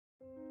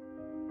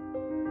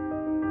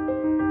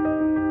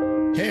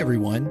Hey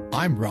everyone,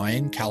 I'm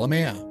Ryan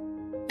Kalamea.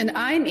 And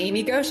I'm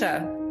Amy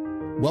Gosha.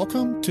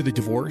 Welcome to the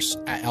Divorce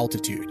at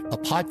Altitude, a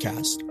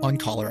podcast on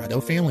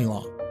Colorado family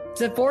law.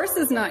 Divorce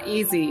is not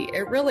easy.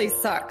 It really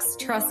sucks.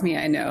 Trust me,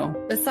 I know.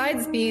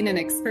 Besides being an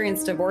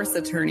experienced divorce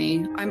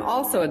attorney, I'm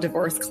also a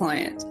divorce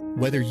client.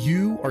 Whether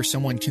you are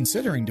someone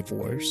considering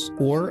divorce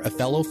or a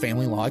fellow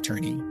family law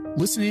attorney,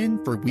 listen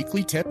in for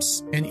weekly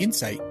tips and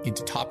insight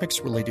into topics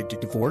related to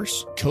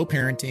divorce,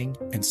 co-parenting,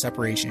 and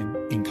separation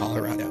in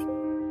Colorado.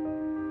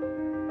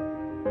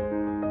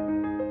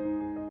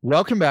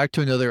 Welcome back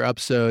to another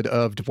episode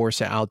of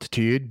Divorce at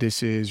Altitude.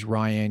 This is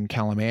Ryan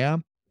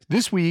Kalamea.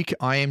 This week,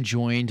 I am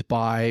joined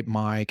by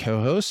my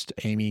co-host,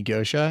 Amy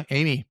Gosha.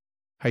 Amy,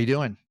 how you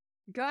doing?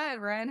 Good,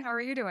 Ryan. How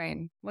are you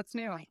doing? What's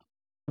new?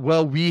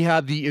 Well, we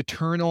have the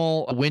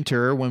eternal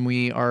winter when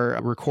we are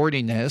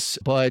recording this,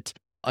 but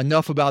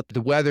enough about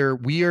the weather.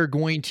 We are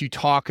going to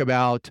talk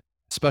about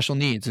special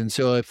needs. And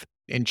so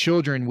and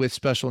children with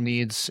special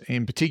needs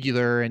in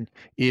particular, and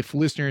if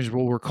listeners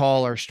will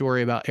recall our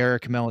story about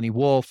Eric and Melanie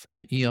Wolf,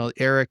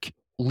 Eric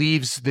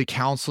leaves the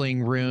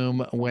counseling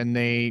room when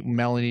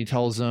Melanie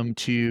tells him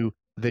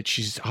that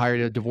she's hired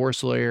a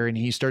divorce lawyer, and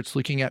he starts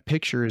looking at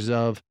pictures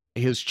of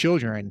his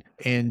children.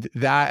 And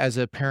that as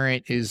a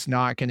parent is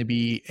not going to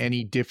be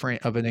any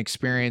different of an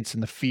experience,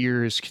 and the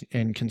fears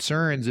and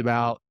concerns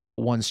about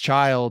one's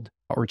child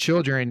or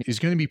children is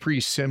going to be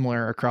pretty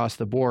similar across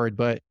the board.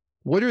 But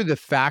what are the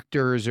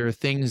factors or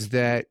things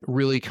that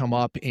really come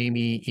up,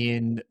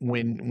 Amy,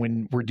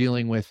 when we're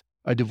dealing with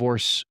a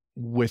divorce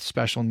with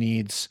special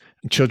needs,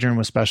 children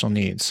with special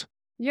needs?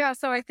 Yeah,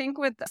 so I think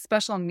with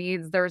special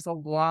needs, there's a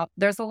lot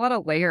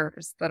of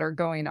layers that are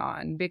going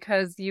on,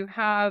 because you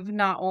have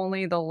not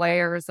only the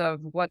layers of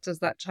what does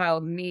that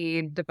child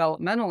need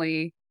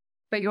developmentally,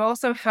 but you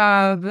also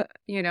have,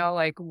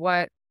 like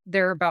what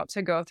they're about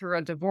to go through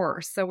a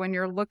divorce. So when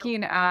you're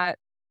looking at,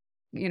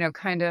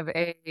 kind of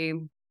a,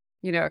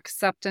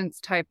 acceptance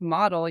type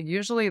model,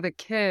 usually the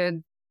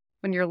kid,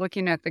 when you're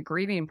looking at the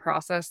grieving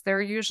process,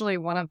 they're usually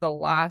one of the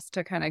last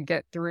to kind of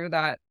get through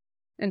that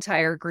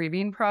entire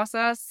grieving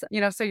process.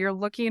 So you're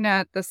looking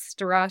at the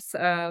stress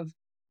of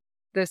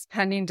this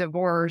pending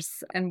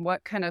divorce and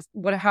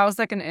how is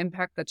that going to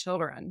impact the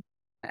children?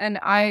 And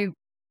I,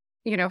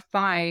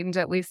 find,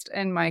 at least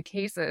in my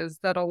cases,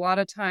 that a lot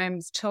of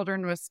times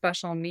children with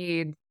special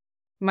needs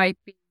might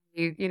be,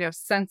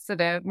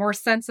 more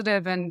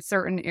sensitive in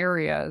certain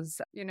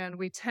areas. And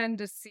we tend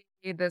to see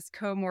this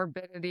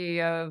comorbidity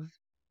of,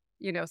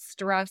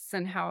 stress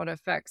and how it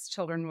affects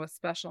children with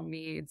special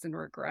needs and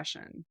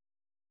regression.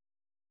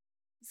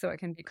 So it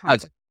can be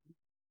complicated.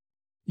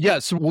 Yeah,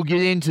 so we'll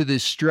get into the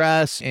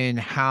stress and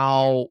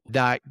how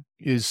that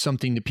is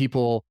something that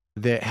people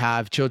that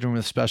have children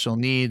with special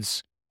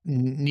needs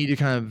need to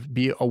kind of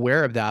be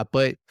aware of that.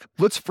 But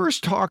let's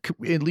first talk,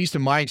 at least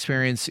in my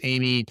experience,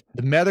 Amy,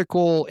 the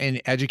medical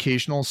and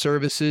educational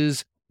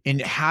services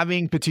and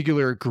having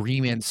particular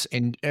agreements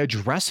and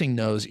addressing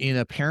those in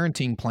a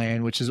parenting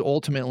plan, which is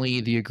ultimately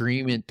the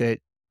agreement that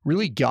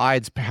really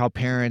guides how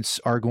parents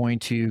are going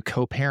to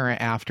co-parent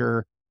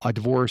after a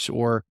divorce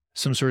or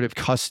some sort of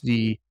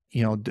custody,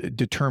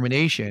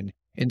 determination.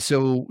 And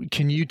so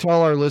can you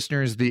tell our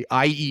listeners the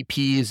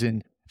IEPs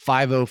and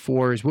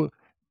 504s,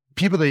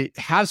 people that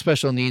have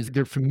special needs,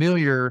 they're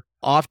familiar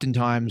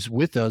oftentimes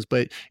with those,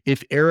 but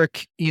if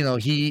Eric,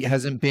 he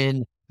hasn't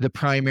been the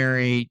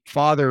primary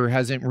father,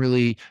 hasn't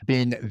really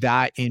been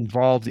that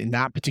involved in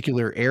that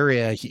particular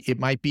area, it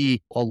might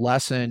be a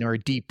lesson or a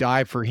deep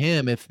dive for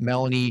him if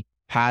Melanie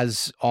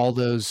has all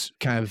those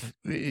kind of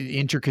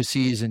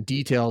intricacies and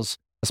details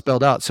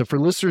spelled out. So for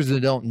listeners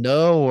that don't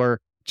know, or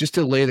just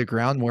to lay the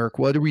groundwork,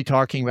 what are we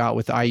talking about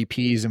with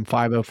IEPs and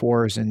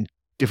 504s and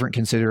different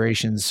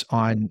considerations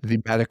on the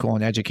medical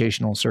and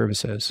educational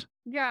services?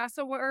 Yeah,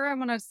 so where I'm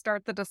going to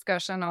start the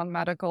discussion on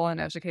medical and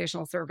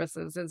educational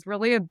services is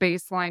really a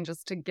baseline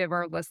just to give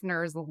our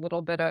listeners a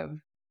little bit of,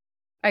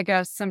 I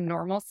guess, some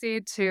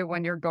normalcy to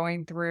when you're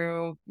going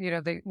through,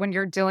 when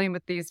you're dealing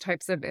with these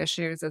types of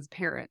issues as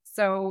parents.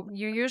 So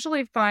you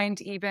usually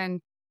find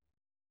even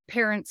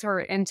parents who are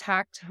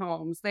intact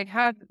homes, they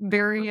have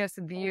various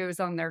views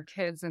on their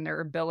kids and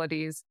their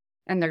abilities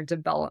and their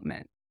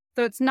development.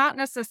 So it's not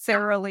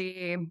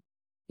necessarily,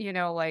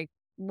 like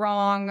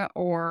wrong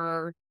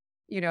or,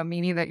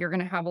 meaning that you're going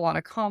to have a lot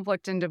of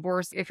conflict in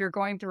divorce if you're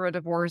going through a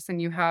divorce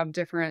and you have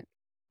different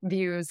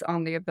views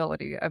on the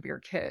ability of your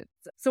kids.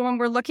 So when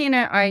we're looking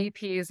at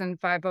IEPs and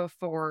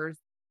 504s,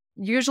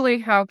 usually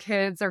how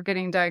kids are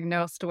getting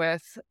diagnosed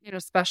with,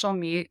 special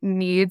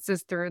needs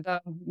is through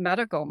the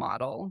medical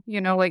model.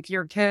 Like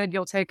your kid,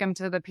 you'll take them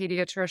to the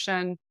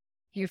pediatrician,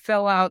 you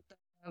fill out,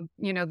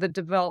 the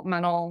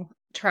developmental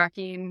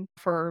tracking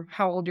for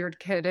how old your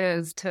kid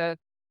is to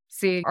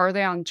see, are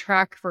they on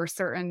track for a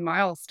certain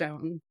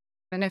milestone?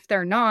 And if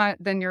they're not,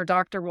 then your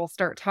doctor will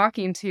start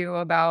talking to you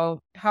about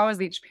how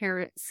is each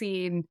parent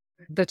seeing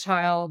the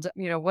child,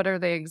 what are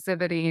they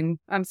exhibiting?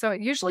 So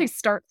it usually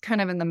starts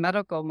kind of in the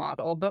medical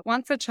model. But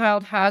once a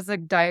child has a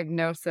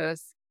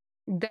diagnosis,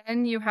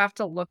 then you have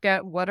to look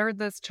at what are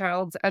this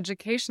child's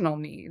educational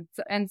needs.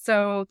 And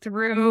so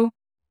through,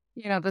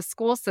 the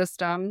school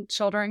system,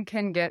 children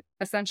can get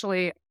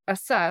essentially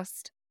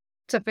assessed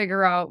to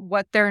figure out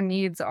what their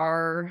needs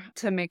are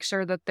to make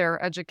sure that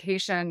their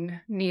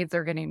education needs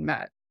are getting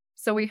met.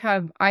 So we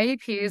have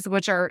IEPs,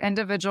 which are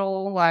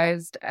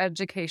individualized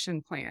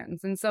education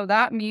plans. And so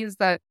that means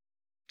that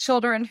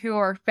children who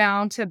are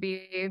found to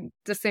be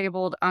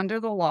disabled under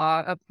the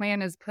law, a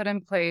plan is put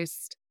in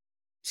place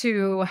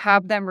to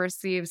have them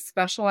receive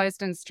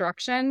specialized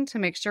instruction to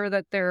make sure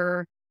that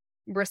they're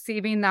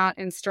receiving that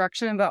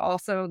instruction, but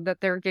also that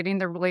they're getting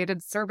the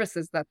related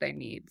services that they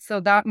need. So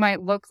that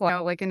might look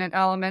like in an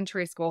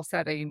elementary school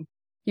setting,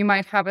 you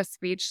might have a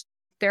speech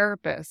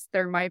therapist,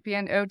 there might be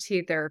an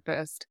OT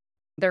therapist,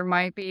 there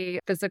might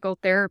be physical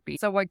therapy.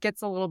 So what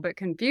gets a little bit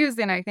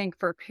confusing, I think,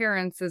 for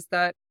parents is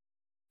that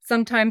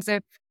sometimes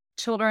if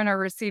children are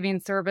receiving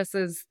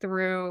services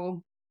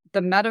through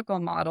the medical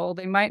model,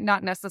 they might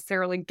not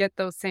necessarily get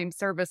those same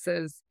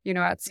services,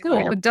 at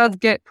school. It does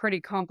get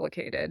pretty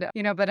complicated,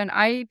 but an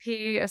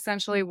IEP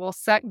essentially will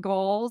set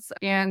goals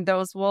and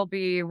those will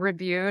be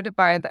reviewed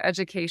by the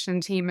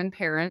education team and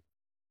parent.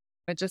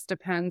 It just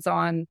depends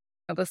on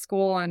the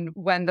school and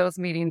when those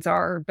meetings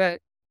are. But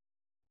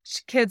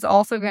kids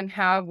also can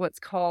have what's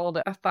called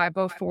a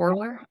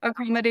 504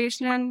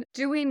 accommodation.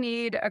 Do we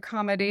need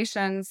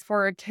accommodations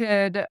for a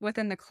kid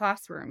within the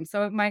classroom?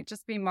 So it might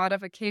just be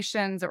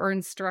modifications or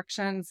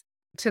instructions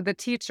to the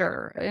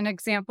teacher. An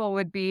example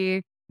would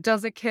be,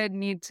 does a kid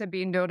need to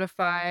be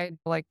notified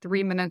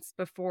 3 minutes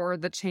before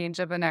the change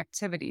of an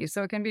activity?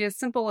 So it can be as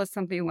simple as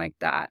something like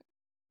that.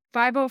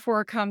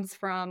 504 comes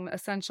from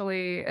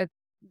essentially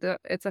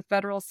it's a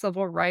federal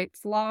civil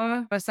rights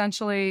law.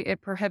 Essentially, it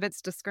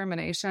prohibits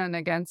discrimination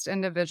against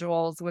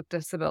individuals with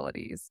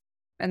disabilities.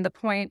 And the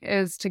point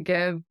is to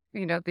give,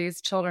 these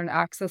children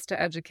access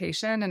to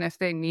education and if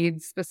they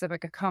need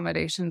specific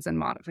accommodations and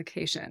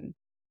modification.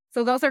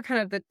 So those are kind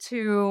of the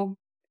two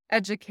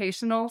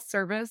educational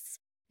service,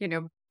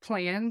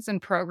 plans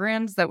and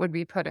programs that would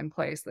be put in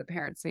place that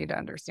parents need to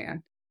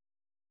understand.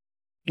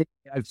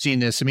 I've seen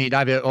this. I mean,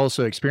 I've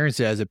also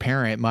experienced it as a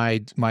parent.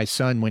 My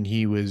son, when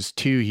he was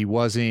 2, he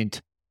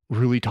wasn't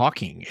really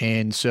talking.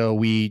 And so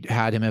we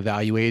had him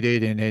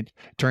evaluated and it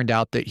turned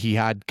out that he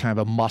had kind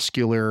of a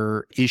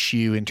muscular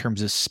issue in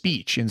terms of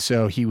speech. And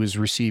so he was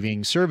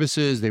receiving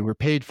services, they were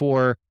paid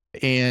for.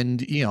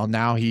 And,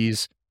 now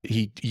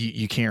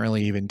you can't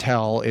really even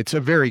tell. It's a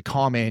very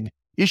common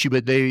issue,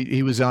 but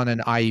he was on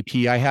an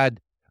IEP. I had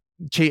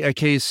a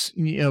case,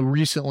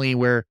 recently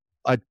where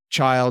a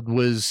child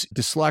was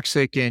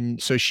dyslexic,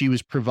 and so she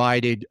was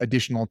provided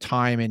additional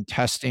time and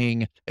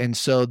testing. And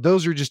so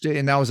those are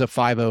and that was a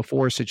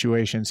 504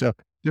 situation. So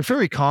they're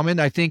very common.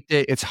 I think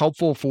that it's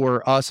helpful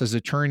for us as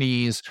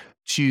attorneys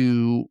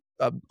to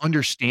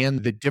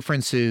understand the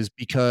differences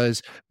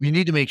because we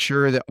need to make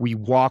sure that we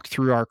walk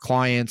through our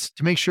clients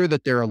to make sure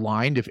that they're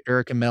aligned. If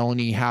Eric and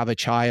Melanie have a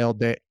child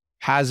that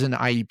has an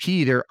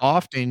IEP, they're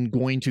often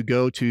going to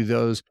go to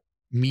those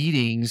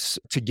meetings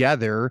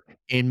together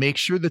and make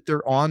sure that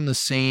they're on the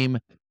same,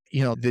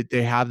 that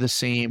they have the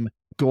same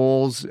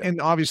goals. And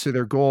obviously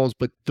they're goals,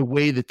 but the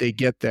way that they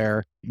get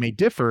there may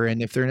differ.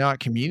 And if they're not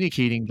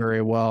communicating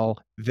very well,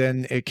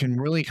 then it can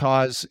really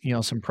cause,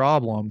 some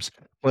problems.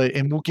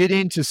 And we'll get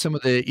into some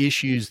of the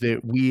issues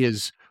that we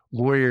as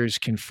lawyers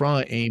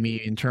confront, Amy,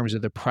 in terms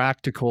of the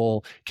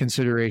practical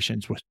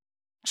considerations with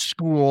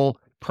school,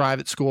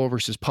 private school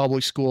versus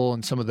public school,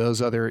 and some of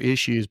those other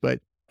issues. But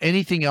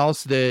anything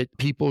else that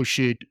people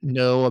should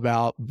know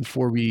about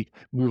before we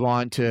move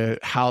on to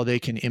how they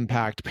can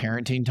impact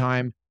parenting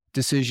time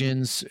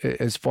decisions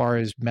as far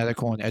as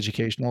medical and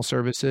educational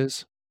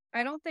services?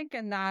 I don't think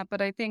in that,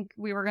 but I think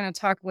we were going to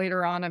talk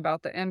later on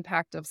about the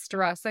impact of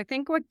stress. I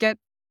think what gets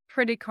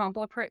pretty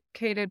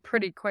complicated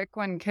pretty quick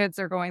when kids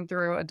are going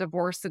through a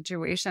divorce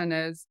situation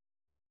is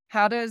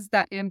how does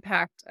that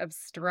impact of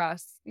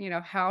stress,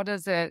 how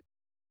does it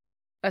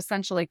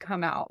essentially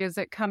come out? Is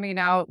it coming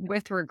out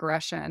with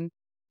regression?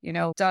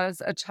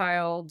 Does a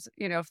child,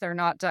 if they're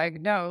not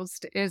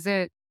diagnosed, is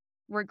it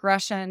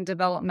regression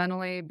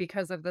developmentally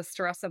because of the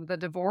stress of the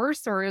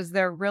divorce, or is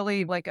there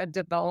really a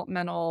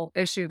developmental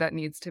issue that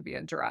needs to be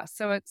addressed?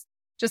 So it's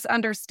just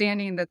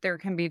understanding that there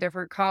can be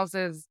different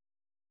causes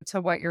to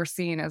what you're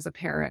seeing as a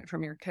parent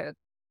from your kid.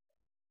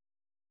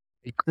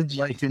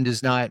 Causation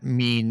does not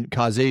mean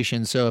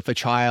causation. So if a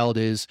child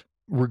is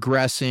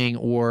regressing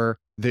or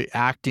the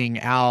acting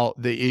out,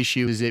 the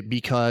issue is it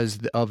because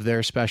of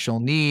their special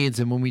needs.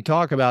 And when we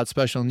talk about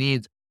special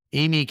needs,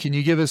 Amy, can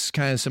you give us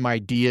kind of some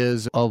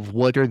ideas of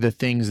what are the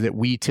things that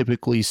we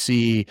typically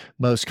see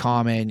most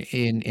common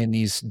in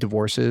these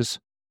divorces?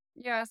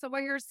 Yeah, so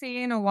what you're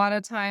seeing a lot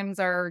of times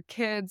are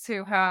kids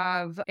who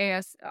have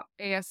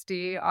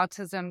ASD,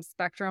 autism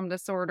spectrum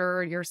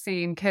disorder. You're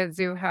seeing kids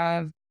who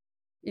have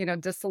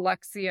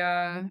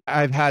dyslexia.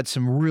 I've had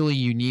some really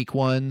unique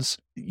ones,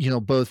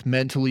 both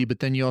mentally, but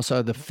then you also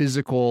have the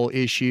physical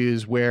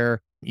issues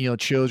where,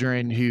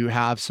 children who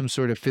have some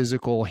sort of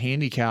physical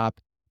handicap,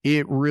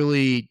 it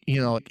really,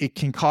 it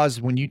can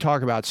cause, when you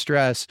talk about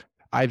stress,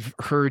 I've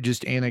heard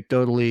just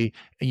anecdotally,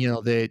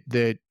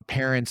 that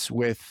parents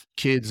with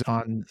kids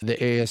on the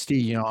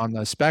ASD, on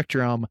the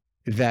spectrum,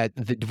 that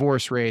the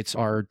divorce rates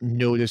are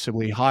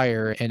noticeably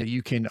higher. And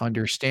you can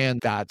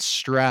understand that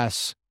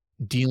stress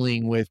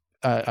dealing with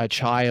a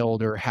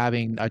child or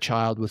having a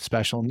child with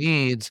special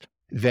needs,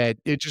 that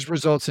it just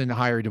results in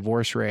higher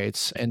divorce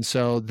rates. And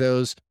so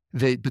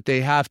but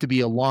they have to be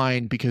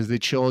aligned because the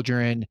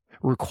children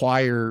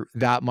require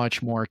that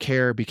much more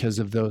care because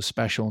of those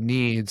special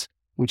needs,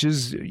 which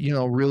is,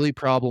 really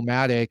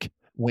problematic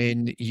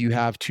when you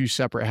have two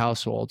separate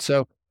households.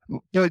 So,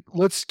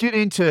 let's get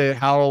into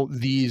how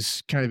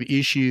these kind of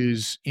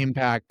issues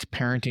impact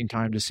parenting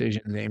time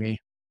decisions, Amy.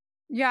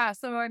 Yeah.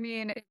 So, I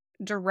mean, it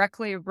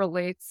directly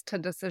relates to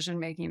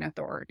decision-making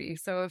authority.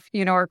 So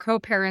if, are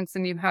co-parents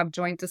and you have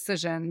joint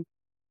decision,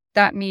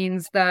 that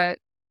means that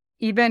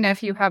even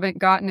if you haven't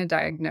gotten a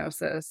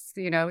diagnosis,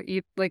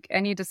 like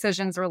any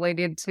decisions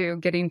related to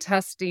getting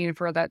testing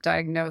for that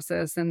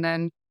diagnosis and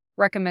then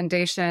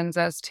recommendations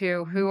as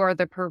to who are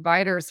the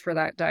providers for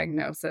that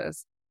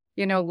diagnosis,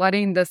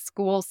 letting the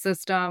school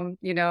system,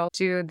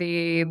 do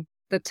the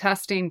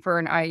testing for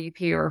an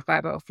IEP or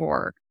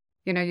 504.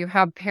 You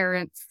have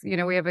parents,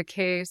 we have a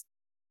case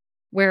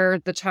where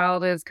the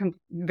child is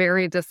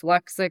very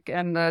dyslexic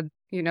and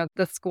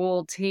the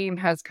school team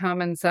has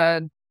come and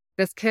said,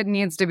 this kid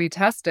needs to be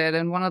tested.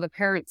 And one of the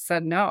parents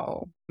said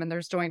no. And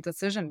there's joint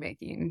decision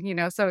making,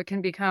 so it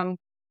can become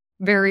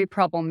very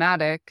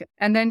problematic.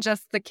 And then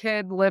just the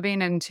kid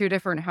living in two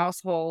different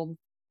households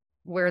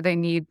where they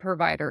need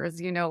providers,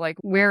 like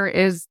where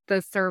is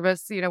the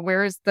service,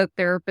 where is the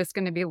therapist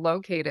going to be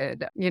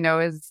located?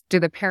 Do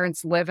the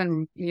parents live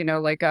in,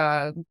 like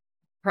a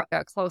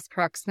close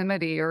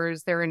proximity, or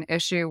is there an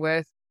issue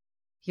with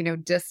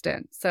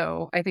distance?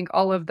 So I think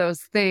all of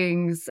those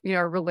things,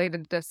 are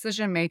related to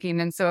decision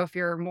making. And so if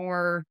you're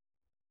more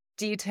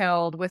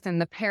detailed within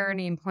the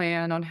parenting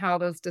plan on how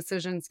those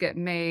decisions get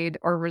made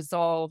or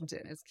resolved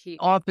is key.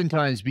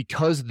 Oftentimes,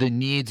 because the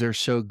needs are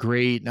so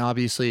great, and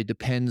obviously it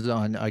depends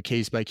on a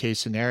case by case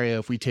scenario.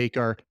 If we take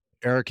our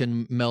Eric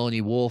and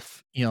Melanie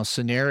Wolf,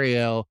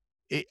 scenario,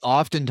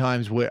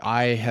 oftentimes what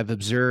I have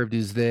observed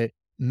is that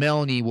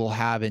Melanie will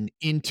have an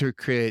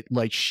intricate,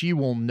 like she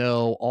will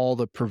know all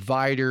the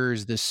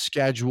providers, the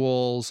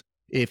schedules,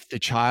 if the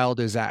child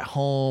is at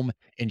home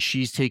and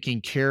she's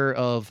taking care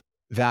of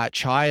that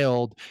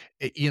child.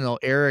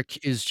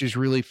 Eric is just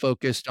really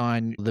focused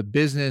on the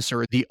business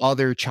or the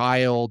other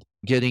child,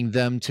 getting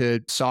them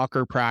to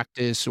soccer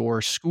practice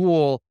or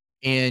school.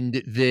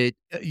 And that,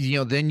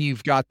 then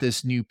you've got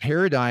this new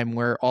paradigm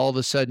where all of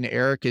a sudden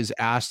Eric is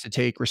asked to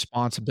take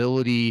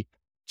responsibility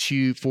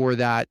for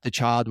the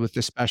child with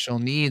the special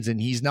needs,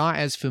 and he's not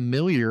as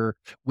familiar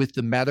with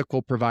the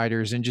medical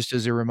providers. And just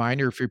as a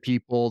reminder for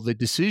people, the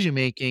decision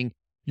making,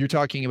 you're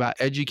talking about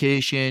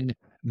education,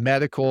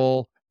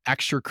 medical,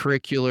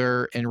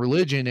 extracurricular, and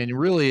religion. And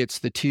really it's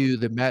the two,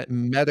 the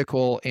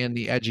medical and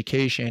the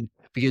education,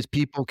 because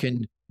people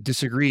can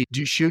disagree.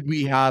 Should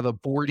we have a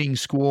boarding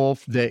school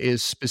that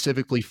is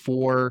specifically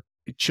for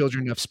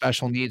children of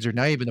special needs, or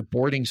not even a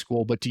boarding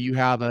school, but do you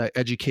have an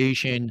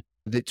education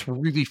that's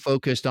really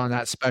focused on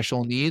that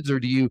special needs, or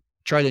do you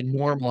try to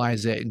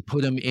normalize it and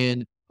put them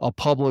in a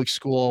public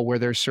school where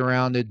they're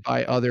surrounded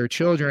by other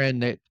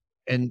children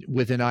and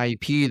with an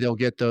IEP, they'll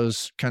get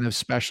those kind of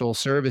special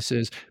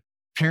services?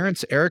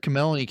 Parents, Eric and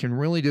Melanie, can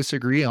really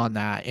disagree on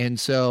that. And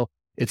so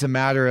it's a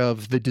matter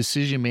of the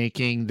decision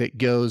making that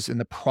goes in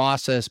the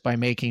process by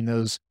making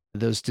those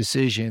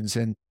decisions.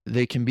 And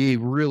they can be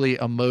really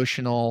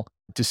emotional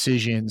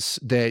decisions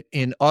that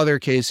in other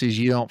cases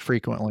you don't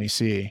frequently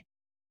see.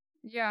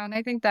 Yeah, and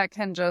I think that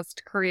can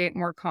just create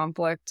more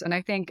conflict. And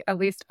I think, at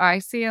least I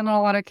see in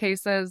a lot of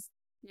cases,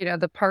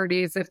 the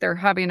parties, if they're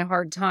having a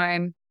hard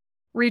time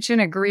reaching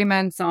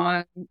agreements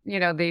on,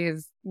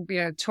 these,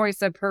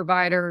 choice of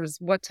providers,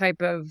 what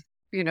type of,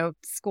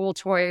 school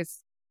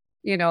choice,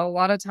 a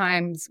lot of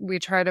times we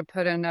try to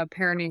put in a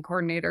parenting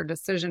coordinator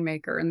decision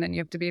maker, and then you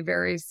have to be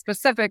very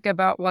specific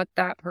about what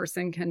that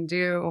person can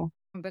do.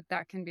 But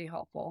that can be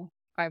helpful,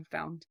 I've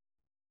found.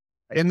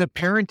 In the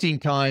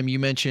parenting time, you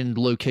mentioned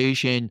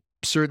location.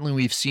 Certainly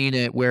we've seen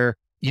it where,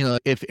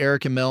 if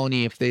Eric and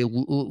Melanie, if they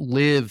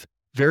live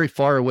very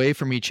far away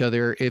from each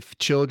other, if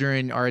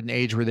children are at an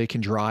age where they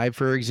can drive,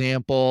 for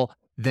example,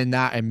 then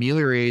that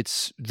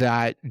ameliorates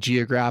that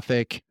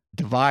geographic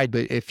divide.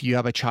 But if you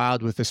have a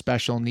child with the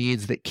special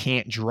needs that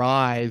can't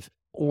drive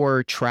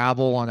or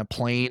travel on a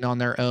plane on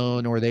their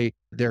own, or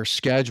their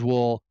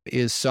schedule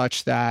is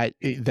such that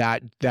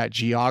that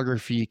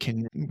geography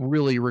can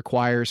really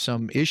require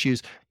some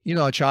issues.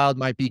 A child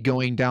might be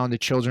going down to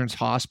Children's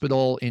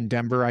Hospital in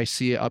Denver. I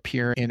see it up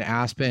here in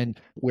Aspen,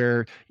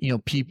 where,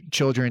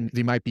 children,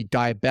 they might be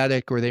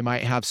diabetic, or they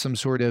might have some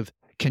sort of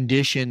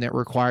condition that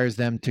requires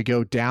them to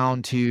go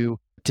down to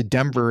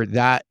Denver.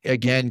 That,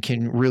 again,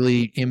 can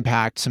really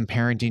impact some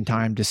parenting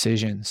time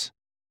decisions.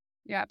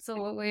 Yeah,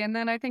 absolutely. And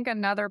then I think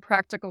another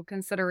practical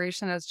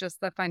consideration is just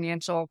the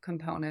financial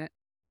component.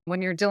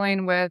 When you're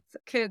dealing with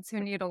kids who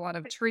need a lot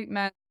of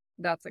treatment,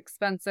 that's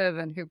expensive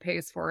and who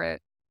pays for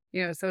it.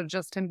 So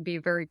just to be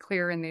very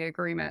clear in the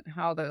agreement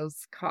how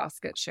those costs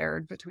get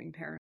shared between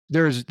parents.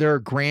 There are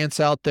grants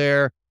out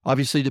there.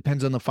 Obviously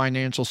depends on the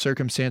financial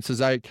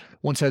circumstances. I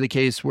once had a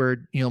case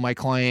where, my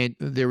client,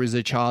 there was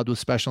a child with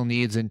special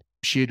needs and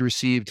she had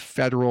received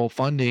federal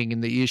funding,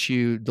 and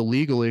the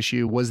legal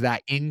issue was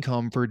that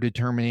income for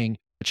determining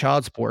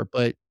child support.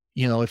 But,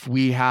 if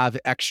we have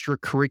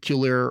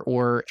extracurricular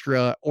or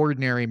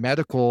extraordinary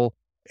medical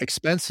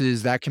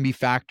expenses, that can be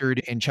factored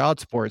in child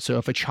support. So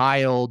if a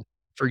child,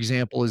 for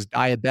example, is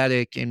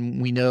diabetic, and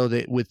we know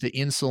that with the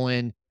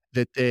insulin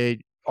that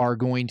they are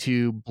going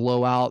to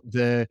blow out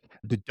the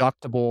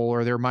deductible,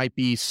 or there might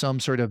be some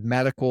sort of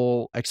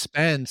medical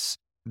expense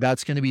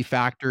that's going to be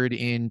factored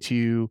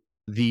into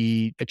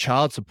the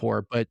child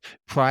support. But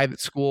private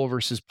school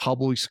versus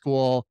public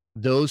school,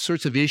 those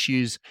sorts of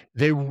issues,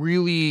 they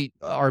really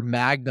are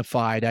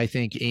magnified, I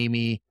think,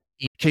 Amy,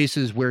 in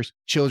cases where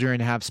children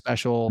have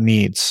special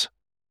needs.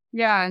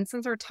 Yeah. And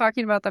since we're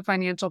talking about the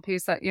financial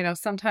piece that,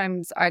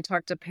 sometimes I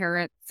talk to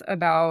parents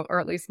about,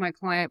 or at least my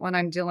client, when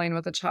I'm dealing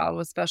with a child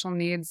with special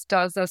needs,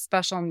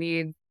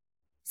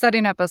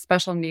 setting up a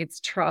special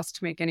needs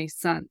trust make any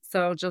sense?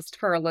 So just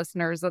for our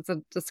listeners, that's a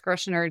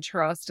discretionary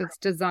trust. It's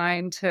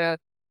designed to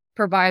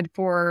provide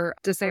for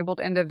disabled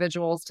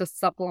individuals to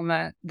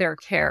supplement their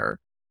care,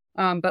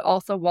 but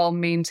also while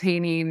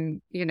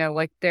maintaining,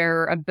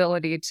 their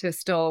ability to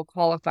still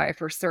qualify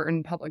for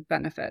certain public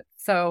benefits.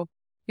 So,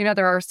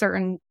 there are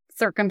certain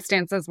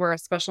circumstances where a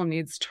special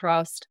needs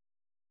trust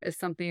is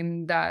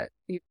something that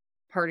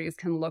parties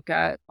can look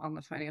at on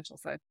the financial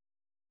side.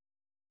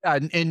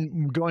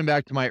 And going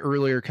back to my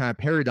earlier kind of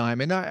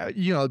paradigm, and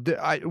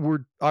we're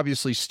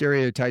obviously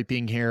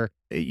stereotyping here.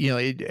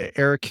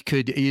 Eric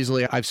could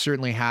easily. I've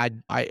certainly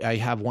had. I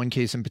have one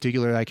case in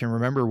particular that I can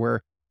remember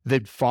where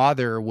the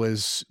father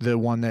was the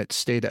one that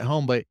stayed at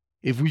home. But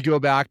if we go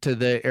back to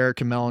the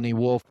Eric and Melanie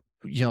Wolf,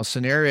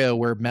 scenario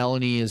where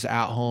Melanie is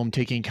at home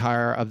taking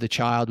care of the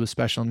child with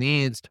special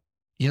needs,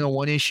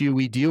 one issue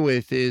we deal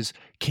with is,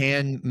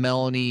 can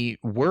Melanie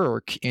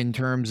work in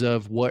terms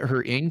of what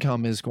her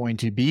income is going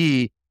to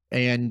be?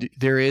 And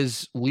there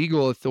is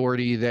legal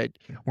authority that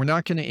we're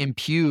not going to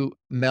impute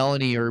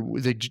Melanie, or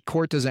the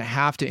court doesn't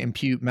have to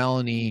impute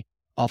Melanie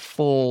a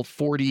full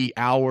 40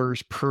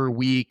 hours per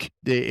week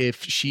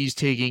if she's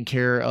taking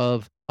care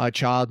of a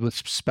child with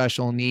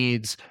special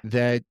needs,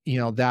 that,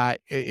 that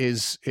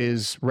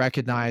is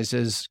recognized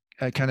as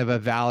a kind of a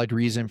valid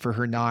reason for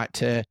her not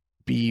to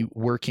be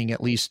working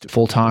at least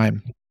full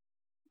time.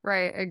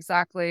 Right,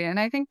 exactly. And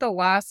I think the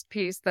last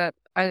piece that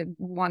I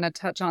want to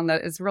touch on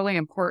that is really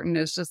important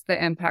is just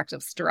the impact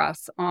of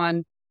stress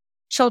on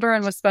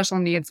children with special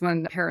needs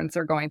when parents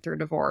are going through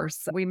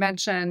divorce. We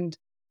mentioned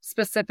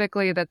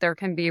specifically that there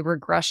can be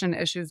regression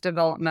issues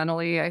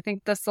developmentally. I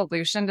think the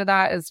solution to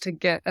that is to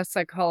get a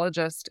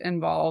psychologist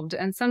involved.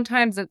 And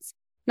sometimes it's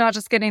not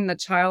just getting the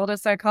child a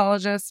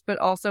psychologist, but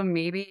also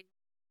maybe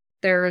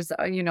there's,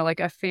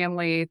 a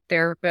family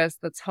therapist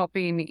that's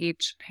helping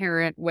each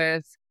parent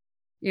with,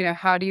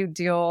 how do you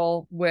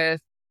deal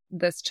with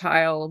this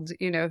child,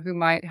 who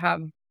might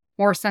have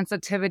more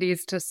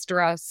sensitivities to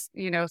stress,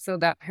 so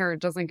that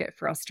parent doesn't get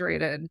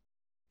frustrated.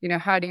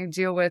 How do you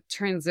deal with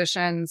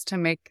transitions to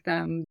make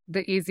them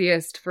the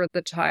easiest for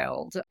the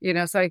child?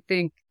 So I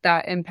think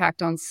that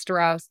impact on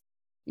stress,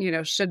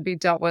 should be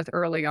dealt with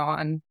early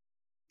on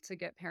to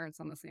get parents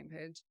on the same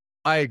page.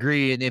 I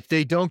agree. And if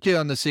they don't get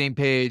on the same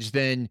page,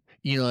 then,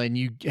 and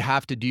you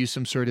have to do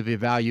some sort of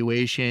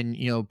evaluation.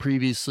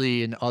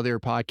 Previously in other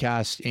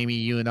podcasts, Amy,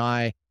 you and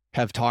I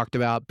have talked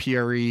about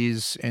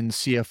PREs and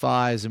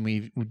CFIs, and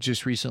we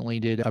just recently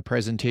did a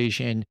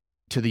presentation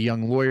to the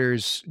Young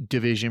Lawyers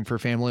Division for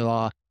Family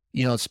Law.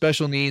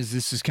 Special needs,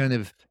 this is kind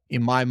of,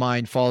 in my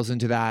mind, falls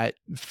into that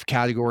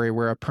category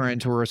where a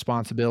parental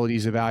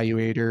responsibilities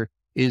evaluator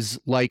is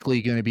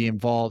likely going to be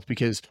involved,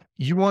 because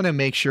you want to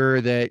make sure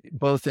that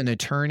both an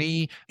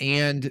attorney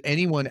and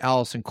anyone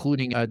else,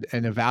 including an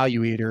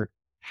evaluator,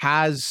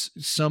 has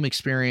some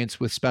experience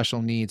with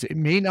special needs. It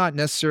may not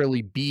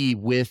necessarily be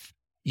with,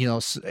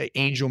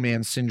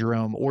 Angelman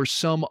syndrome or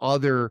some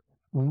other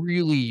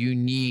really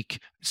unique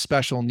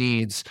special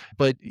needs,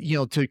 but,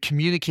 to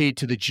communicate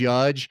to the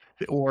judge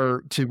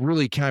or to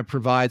really kind of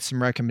provide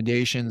some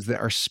recommendations that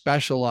are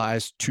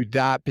specialized to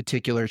that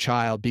particular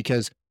child.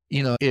 Because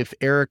if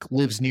Eric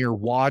lives near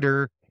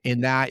water,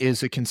 and that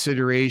is a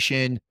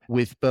consideration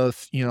with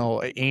both,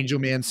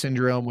 Angelman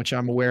syndrome, which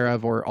I'm aware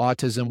of, or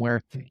autism,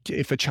 where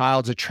if a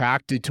child's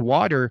attracted to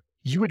water,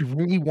 you would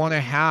really want to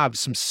have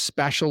some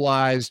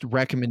specialized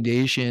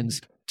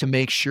recommendations to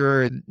make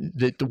sure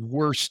that the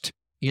worst,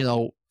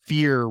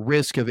 fear,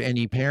 risk of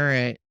any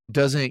parent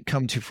doesn't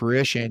come to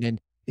fruition. And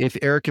if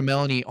Eric and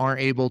Melanie aren't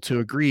able to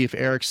agree, if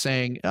Eric's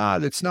saying,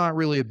 that's not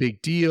really a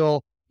big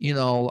deal,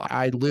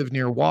 I live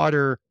near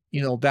water,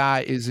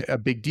 that is a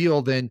big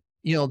deal, then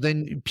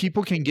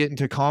people can get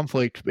into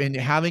conflict. And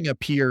having a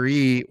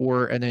PRE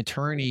or an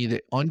attorney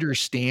that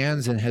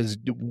understands and has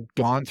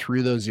gone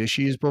through those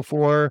issues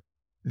before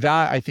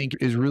that I think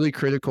is really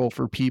critical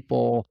for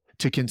people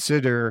to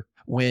consider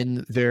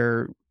when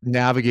they're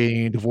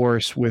navigating a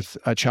divorce with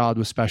a child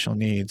with special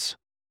needs.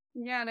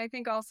 Yeah. And I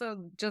think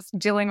also just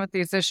dealing with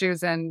these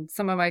issues and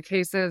some of my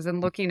cases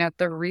and looking at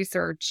the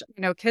research,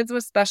 kids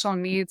with special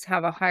needs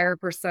have a higher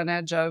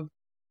percentage of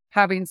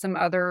having some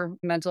other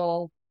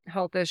mental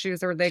health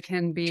issues, or they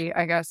can be,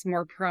 I guess,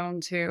 more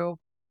prone to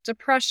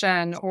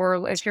depression,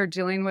 or if you're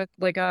dealing with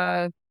like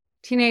a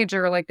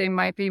teenager, like they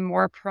might be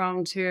more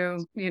prone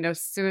to,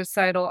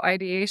 suicidal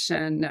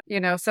ideation,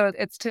 so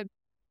it's to,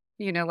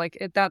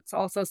 that's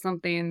also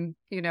something,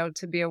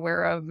 to be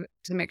aware of,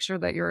 to make sure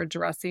that you're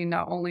addressing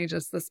not only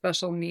just the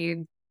special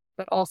needs,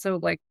 but also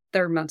like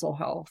their mental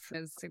health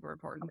is super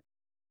important.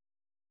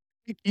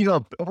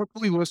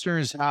 Hopefully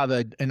listeners have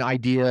an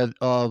idea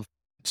of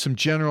some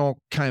general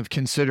kind of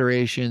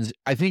considerations.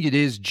 I think it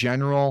is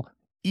general.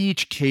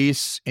 Each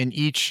case and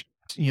each,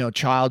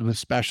 child with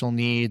special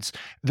needs,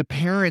 the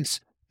parents,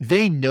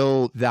 they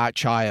know that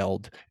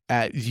child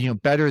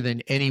better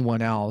than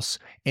anyone else.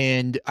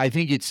 And I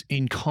think it's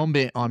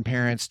incumbent on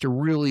parents to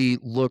really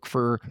look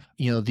for,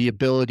 the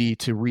ability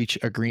to reach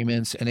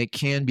agreements. And it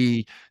can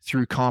be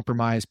through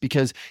compromise,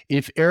 because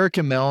if Eric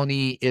and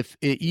Melanie,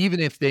 even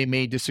if they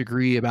may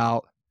disagree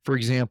about, for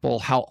example,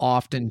 how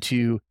often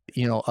to,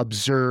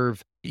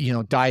 observe,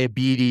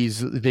 diabetes,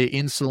 the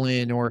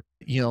insulin, or,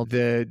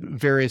 the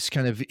various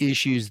kind of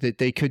issues that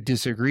they could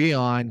disagree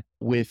on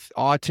with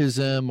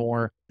autism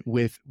or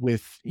with,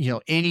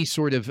 any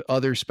sort of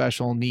other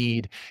special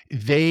need,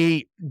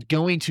 they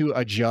going to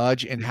a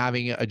judge and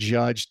having a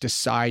judge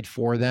decide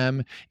for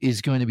them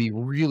is going to be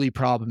really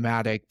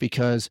problematic,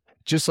 because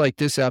just like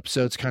this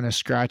episode's kind of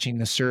scratching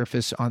the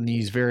surface on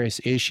these various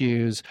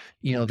issues,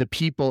 the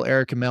people,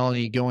 Eric and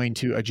Melanie, going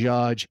to a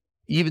judge,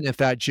 even if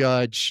that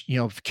judge,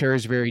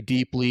 cares very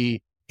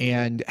deeply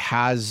and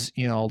has,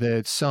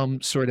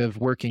 some sort of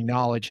working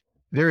knowledge,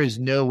 there is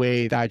no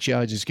way that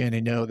judge is going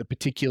to know the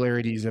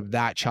particularities of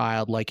that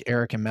child like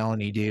Eric and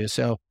Melanie do.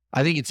 So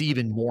I think it's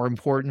even more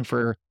important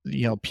for,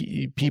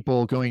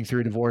 people going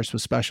through divorce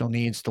with special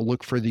needs to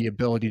look for the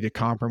ability to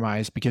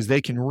compromise, because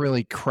they can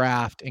really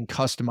craft and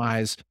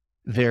customize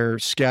their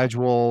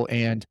schedule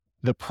and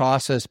the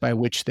process by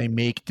which they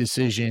make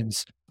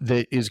decisions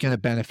that is going to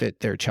benefit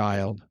their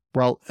child.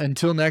 Well,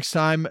 until next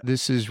time,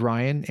 this is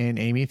Ryan and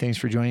Amy. Thanks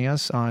for joining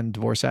us on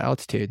Divorce at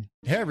Altitude.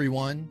 Hey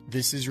everyone,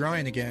 this is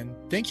Ryan again.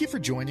 Thank you for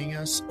joining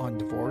us on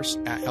Divorce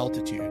at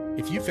Altitude.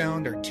 If you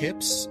found our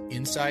tips,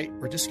 insight,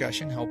 or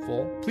discussion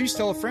helpful, please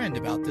tell a friend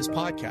about this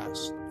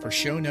podcast. For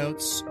show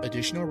notes,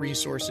 additional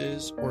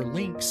resources, or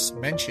links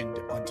mentioned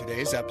on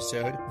today's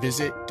episode,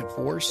 visit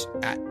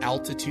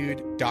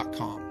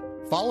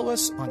divorceataltitude.com. Follow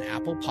us on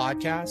Apple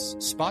Podcasts,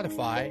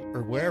 Spotify,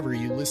 or wherever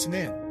you listen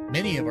in.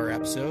 Many of our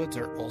episodes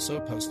are also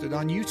posted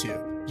on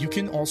YouTube. You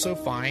can also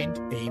find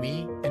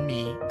Amy and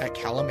me at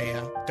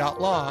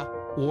kalamaya.law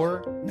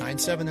or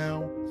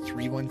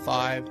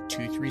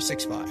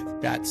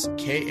 970-315-2365. That's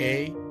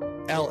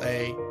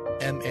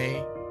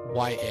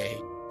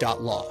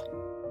KALAMAYA.law.